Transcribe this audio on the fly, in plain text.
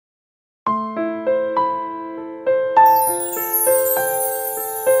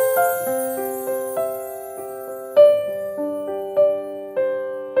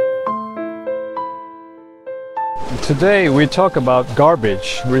Today we talk about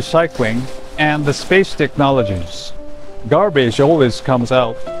garbage, recycling, and the space technologies. Garbage always comes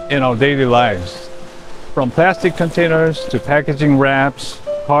out in our daily lives, from plastic containers to packaging wraps,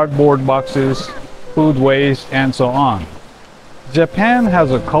 cardboard boxes, food waste, and so on. Japan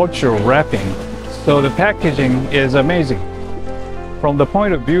has a culture of wrapping, so the packaging is amazing. From the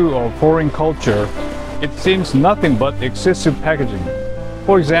point of view of foreign culture, it seems nothing but excessive packaging.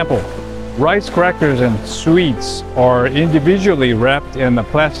 For example, rice crackers and sweets are individually wrapped in a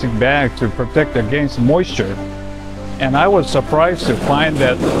plastic bag to protect against moisture. And I was surprised to find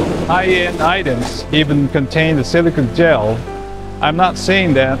that high-end items even contain the silicone gel. I'm not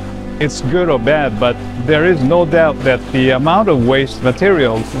saying that it's good or bad, but there is no doubt that the amount of waste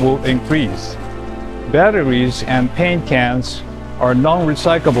material will increase. Batteries and paint cans are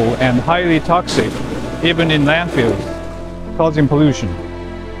non-recyclable and highly toxic, even in landfills, causing pollution.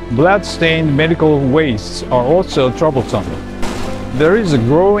 Blood-stained medical wastes are also troublesome. There is a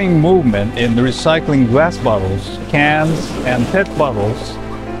growing movement in recycling glass bottles, cans, and PET bottles,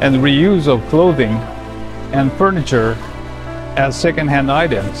 and reuse of clothing and furniture as second-hand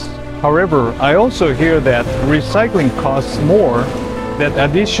items. However, I also hear that recycling costs more, that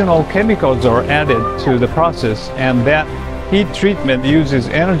additional chemicals are added to the process, and that heat treatment uses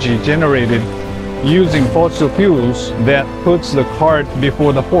energy generated using fossil fuels that puts the cart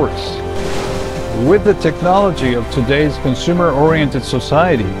before the horse. With the technology of today's consumer-oriented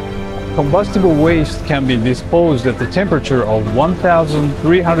society, combustible waste can be disposed at the temperature of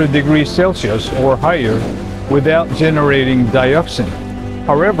 1,300 degrees Celsius or higher without generating dioxin.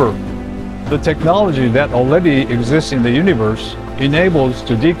 However, the technology that already exists in the universe enables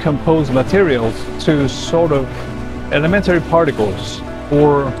to decompose materials to sort of elementary particles,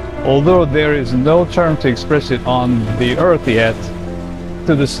 or although there is no term to express it on the Earth yet,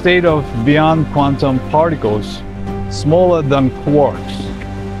 to the state of beyond quantum particles, smaller than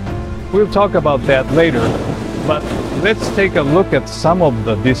quarks. We'll talk about that later, but let's take a look at some of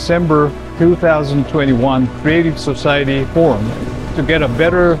the December 2021 Creative Society Forum to get a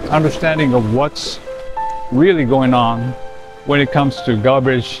better understanding of what's really going on when it comes to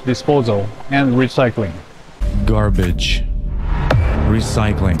garbage disposal and recycling. Garbage.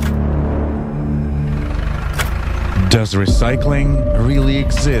 Recycling. Does recycling really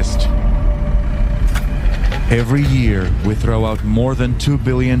exist? Every year, we throw out more than 2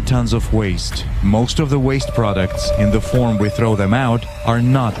 billion tons of waste. Most of the waste products, in the form we throw them out, are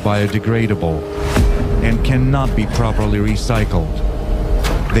not biodegradable and cannot be properly recycled.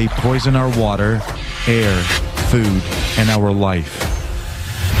 They poison our water, air, food, and our life.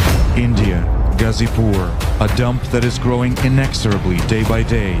 India, Gazipur, a dump that is growing inexorably day by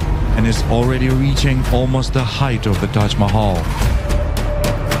day and is already reaching almost the height of the Taj Mahal.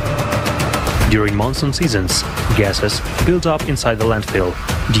 During monsoon seasons, gases build up inside the landfill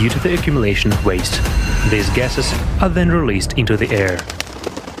due to the accumulation of waste. These gases are then released into the air.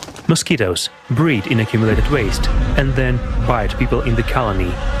 Mosquitoes breed in accumulated waste and then bite people in the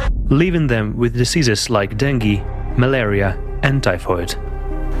colony, leaving them with diseases like dengue, malaria, and typhoid.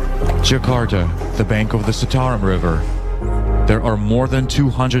 Jakarta, the bank of the Citarum River. There are more than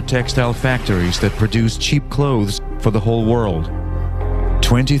 200 textile factories that produce cheap clothes for the whole world.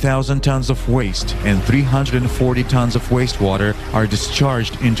 20,000 tons of waste and 340 tons of wastewater are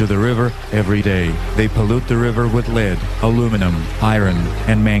discharged into the river every day. They pollute the river with lead, aluminum, iron,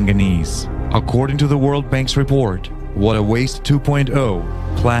 and manganese. According to the World Bank's report, Water Waste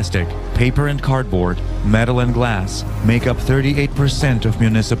 2.0, plastic, paper and cardboard, metal and glass make up 38% of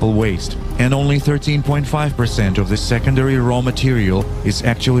municipal waste, and only 13.5% of the secondary raw material is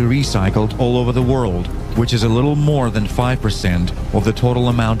actually recycled all over the world, which is a little more than 5% of the total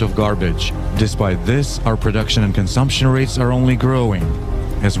amount of garbage. Despite this, our production and consumption rates are only growing,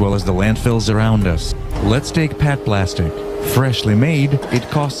 as well as the landfills around us. Let's take PET plastic. Freshly made, it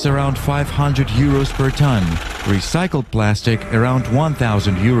costs around 500 euros per ton, recycled plastic around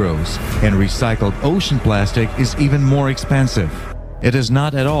 1,000 euros, and recycled ocean plastic is even more expensive. It is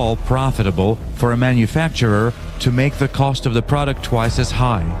not at all profitable for a manufacturer to make the cost of the product twice as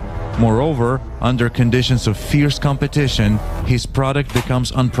high. Moreover, under conditions of fierce competition, his product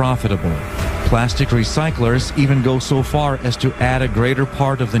becomes unprofitable. Plastic recyclers even go so far as to add a greater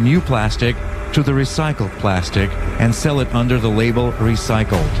part of the new plastic to the recycled plastic and sell it under the label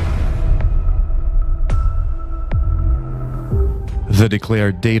recycled. The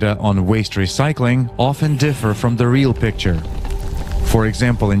declared data on waste recycling often differ from the real picture. For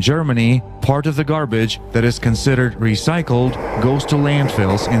example, in Germany, part of the garbage that is considered recycled goes to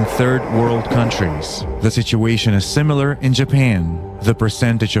landfills in third world countries. The situation is similar in Japan. The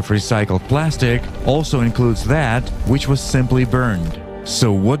percentage of recycled plastic also includes that which was simply burned.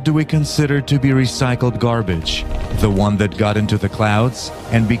 So what do we consider to be recycled garbage? The one that got into the clouds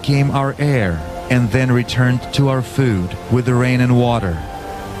and became our air, and then returned to our food with the rain and water.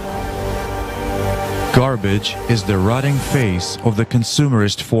 Garbage is the rotting face of the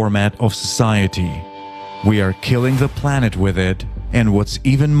consumerist format of society. We are killing the planet with it, and what's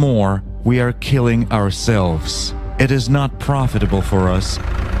even more, we are killing ourselves. It is not profitable for us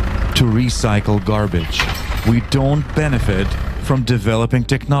to recycle garbage. We don't benefit from developing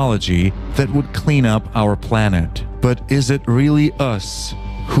technology that would clean up our planet. But is it really us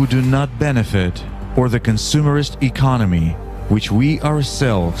who do not benefit, or the consumerist economy, which we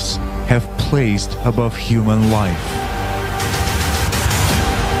ourselves have placed above human life?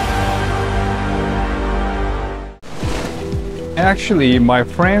 Actually, my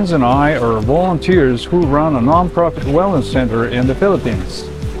friends and I are volunteers who run a non-profit wellness center in the Philippines.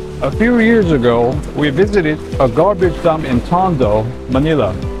 A few years ago, we visited a garbage dump in Tondo,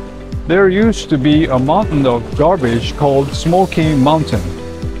 Manila. There used to be a mountain of garbage called Smoky Mountain.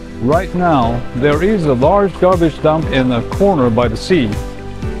 Right now, there is a large garbage dump in a corner by the sea.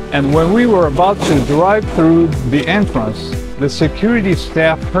 And when we were about to drive through the entrance, the security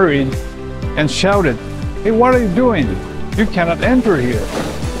staff hurried and shouted, "Hey, what are you doing? You cannot enter here,"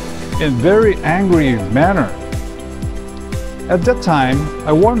 in very angry manner. At that time,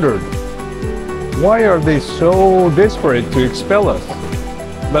 I wondered, why are they so desperate to expel us?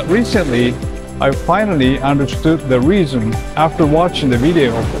 But recently, I finally understood the reason after watching the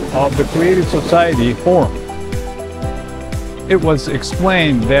video of the Creative Society forum. It was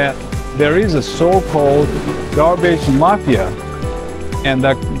explained that there is a so-called garbage mafia, and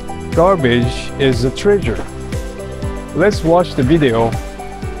that garbage is a treasure. Let's watch the video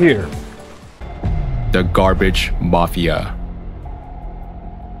here. The garbage mafia.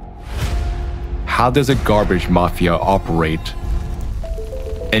 How does a garbage mafia operate?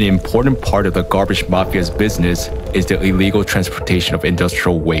 An important part of the garbage mafia's business is the illegal transportation of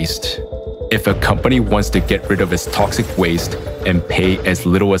industrial waste. If a company wants to get rid of its toxic waste and pay as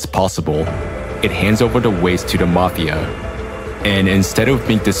little as possible, it hands over the waste to the mafia. And instead of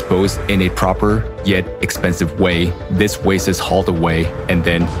being disposed in a proper yet expensive way, this waste is hauled away and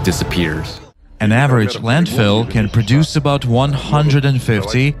then disappears. An average landfill can produce about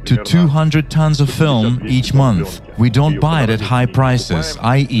 150 to 200 tons of film each month. We don't buy it at high prices,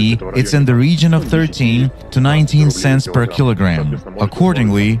 i.e., it's in the region of 13 to 19 cents per kilogram.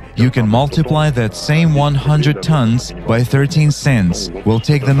 Accordingly, you can multiply that same 100 tons by 13 cents. We'll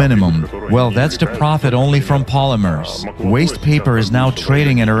take the minimum. Well, that's the profit only from polymers. Waste paper is now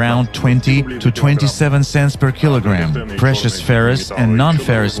trading at around 20 to 27 cents per kilogram. Precious ferrous and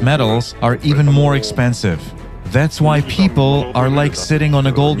non-ferrous metals are even more expensive. That's why people are like sitting on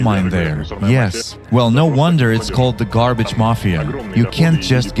a gold mine there. Yes. Well, no wonder it's called the garbage mafia. You can't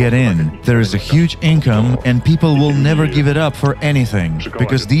just get in. There is a huge income and people will never give it up for anything,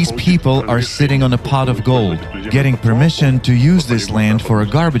 because these people are sitting on a pot of gold. Getting permission to use this land for a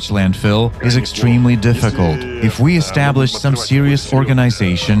garbage landfill is extremely difficult. If we establish some serious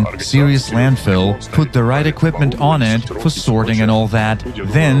organization, serious landfill, put the right equipment on it for sorting and all that,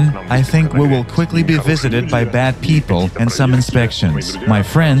 then I think we will quickly be visited by bad people and some inspections. My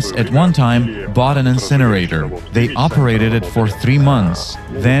friends at one time bought an incinerator. They operated it for 3 months.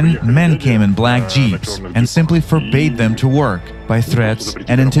 Then men came in black jeeps and simply forbade them to work by threats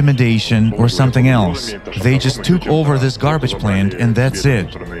and intimidation or something else. They just took over this garbage plant and that's it.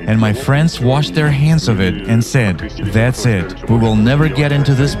 And my friends washed their hands of it and said, "That's it. We will never get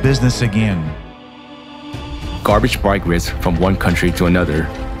into this business again." Garbage migrates from one country to another,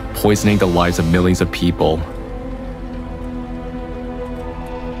 poisoning the lives of millions of people.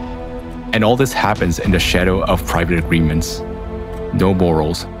 And all this happens in the shadow of private agreements. No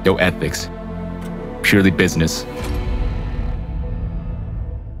morals, no ethics, purely business.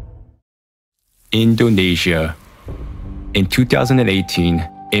 Indonesia. In 2018,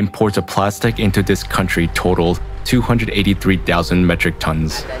 imports of plastic into this country totaled 283,000 metric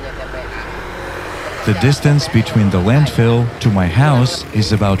tons. The distance between the landfill to my house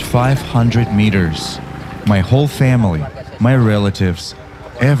is about 500 meters. My whole family, my relatives,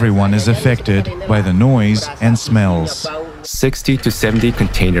 everyone is affected by the noise and smells. 60 to 70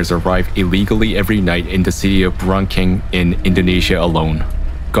 containers arrive illegally every night in the city of Brangkeng in Indonesia alone.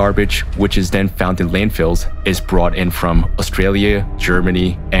 Garbage, which is then found in landfills, is brought in from Australia,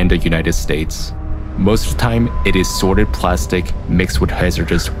 Germany, and the United States. Most of the time, it is sorted plastic mixed with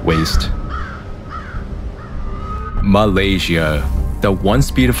hazardous waste. Malaysia, the once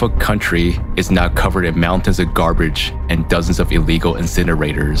beautiful country, is now covered in mountains of garbage and dozens of illegal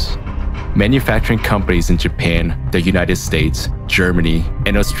incinerators. Manufacturing companies in Japan, the United States, Germany,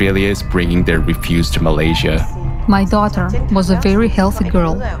 and Australia is bringing their refuse to Malaysia. My daughter was a very healthy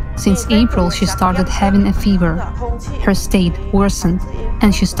girl. Since April, she started having a fever. Her state worsened,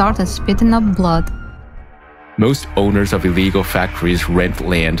 and she started spitting up blood. Most owners of illegal factories rent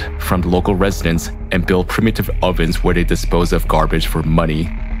land from the local residents and build primitive ovens where they dispose of garbage for money,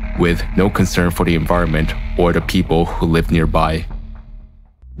 with no concern for the environment or the people who live nearby.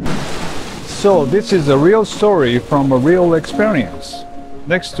 So this is a real story from a real experience.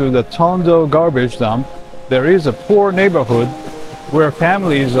 Next to the Tondo garbage dump, there is a poor neighborhood where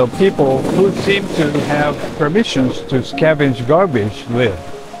families of people who seem to have permissions to scavenge garbage live.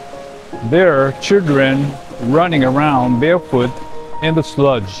 There are children running around barefoot in the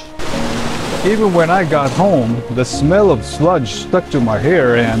sludge. Even when I got home, the smell of sludge stuck to my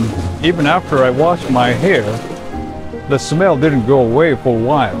hair, and even after I washed my hair, the smell didn't go away for a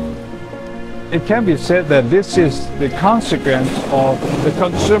while. It can be said that this is the consequence of the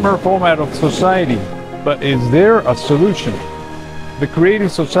consumer format of society. But is there a solution? The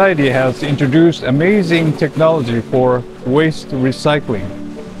Creative Society has introduced amazing technology for waste recycling.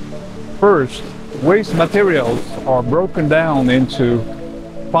 First, waste materials are broken down into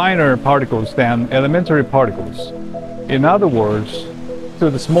finer particles than elementary particles. In other words,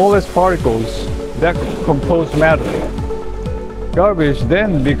 to the smallest particles that compose matter. Garbage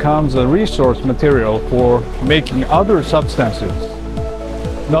then becomes a resource material for making other substances.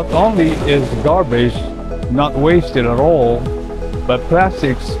 Not only is garbage not wasted at all, but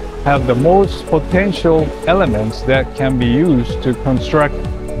plastics have the most potential elements that can be used to construct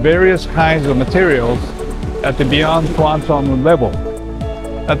various kinds of materials at the beyond quantum level.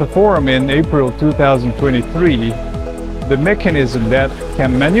 At the forum in April 2023, the mechanism that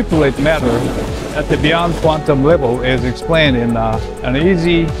can manipulate matter at the beyond quantum level is explained in an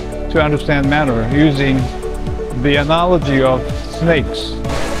easy to understand manner using the analogy of snakes.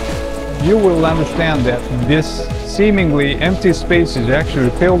 You will understand that this seemingly empty space is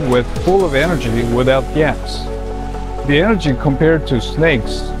actually filled with full of energy without gaps. The energy compared to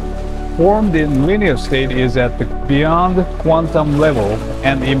snakes formed in linear state is at the beyond quantum level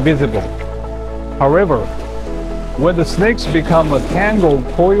and invisible. However, when the snakes become a tangled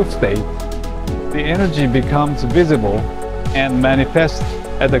coil state, the energy becomes visible and manifests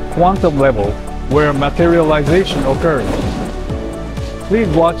at the quantum level where materialization occurs. Please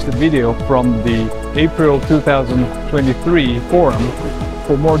watch the video from the April 2023 forum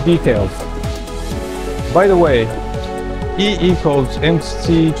for more details. By the way, E equals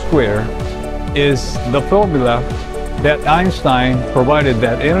mc squared is the formula that Einstein provided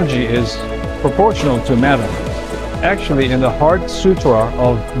that energy is proportional to matter. Actually, in the Heart Sutra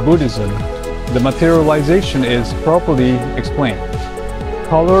of Buddhism, the materialization is properly explained.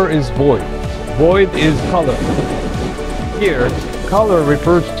 Color is void. Void is color. Here, color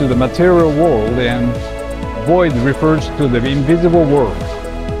refers to the material world and void refers to the invisible world,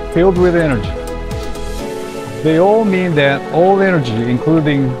 filled with energy. They all mean that all energy,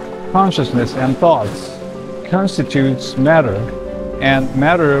 including consciousness and thoughts, constitutes matter, and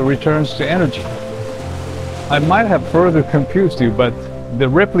matter returns to energy. I might have further confused you, but the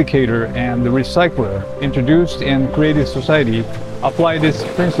replicator and the recycler introduced in Creative Society apply this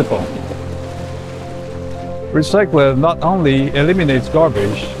principle. Recycler not only eliminates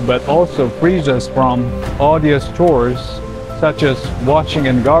garbage, but also frees us from odious chores such as washing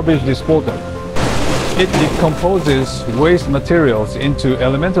and garbage disposal. It decomposes waste materials into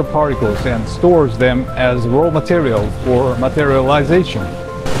elemental particles and stores them as raw materials for materialization.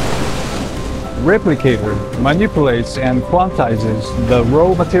 Replicator manipulates and quantizes the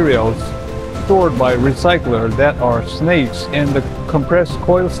raw materials stored by recycler that are snakes in the compressed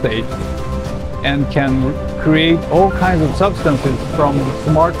coil state and can create all kinds of substances from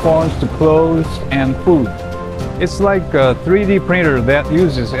smartphones to clothes and food. It's like a 3D printer that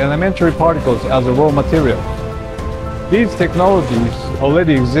uses elementary particles as a raw material. These technologies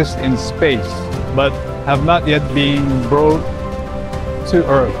already exist in space, but have not yet been brought to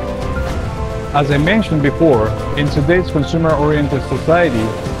Earth. As I mentioned before, in today's consumer-oriented society,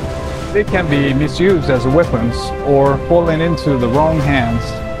 they can be misused as weapons or falling into the wrong hands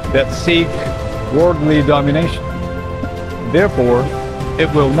that seek worldly domination. Therefore,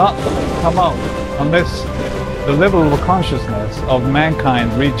 it will not come out unless the level of consciousness of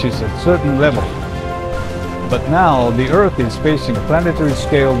mankind reaches a certain level. But now the Earth is facing a planetary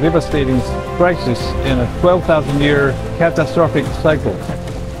scale devastating crisis in a 12,000-year catastrophic cycle.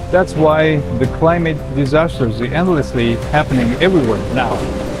 That's why the climate disasters are endlessly happening everywhere now.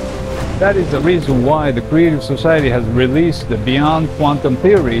 That is the reason why the Creative Society has released the Beyond Quantum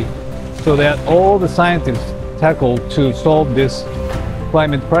Theory, so that all the scientists tackle to solve this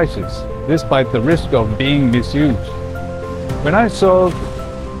climate crisis, despite the risk of being misused. When I saw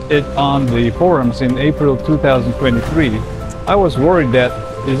it on the forums in April 2023, I was worried that,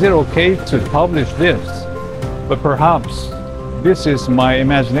 is it okay to publish this? But perhaps this is my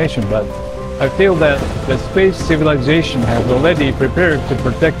imagination, but I feel that the space civilization has already prepared to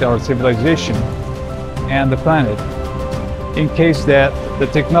protect our civilization and the planet in case that the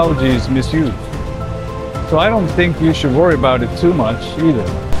technology is misused. So I don't think you should worry about it too much either.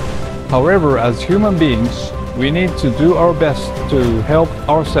 However, as human beings, we need to do our best to help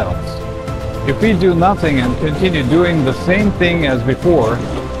ourselves. If we do nothing and continue doing the same thing as before,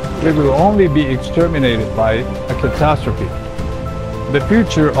 we will only be exterminated by a catastrophe. The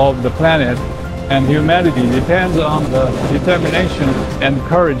future of the planet and humanity depends on the determination and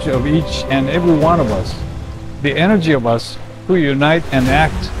courage of each and every one of us. The energy of us who unite and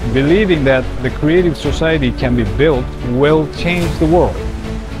act, believing that the Creative Society can be built, will change the world.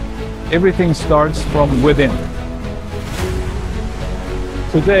 Everything starts from within.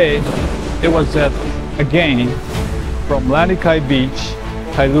 Today, it was again from Lanikai Beach,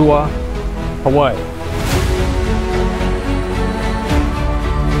 Kailua, Hawaii.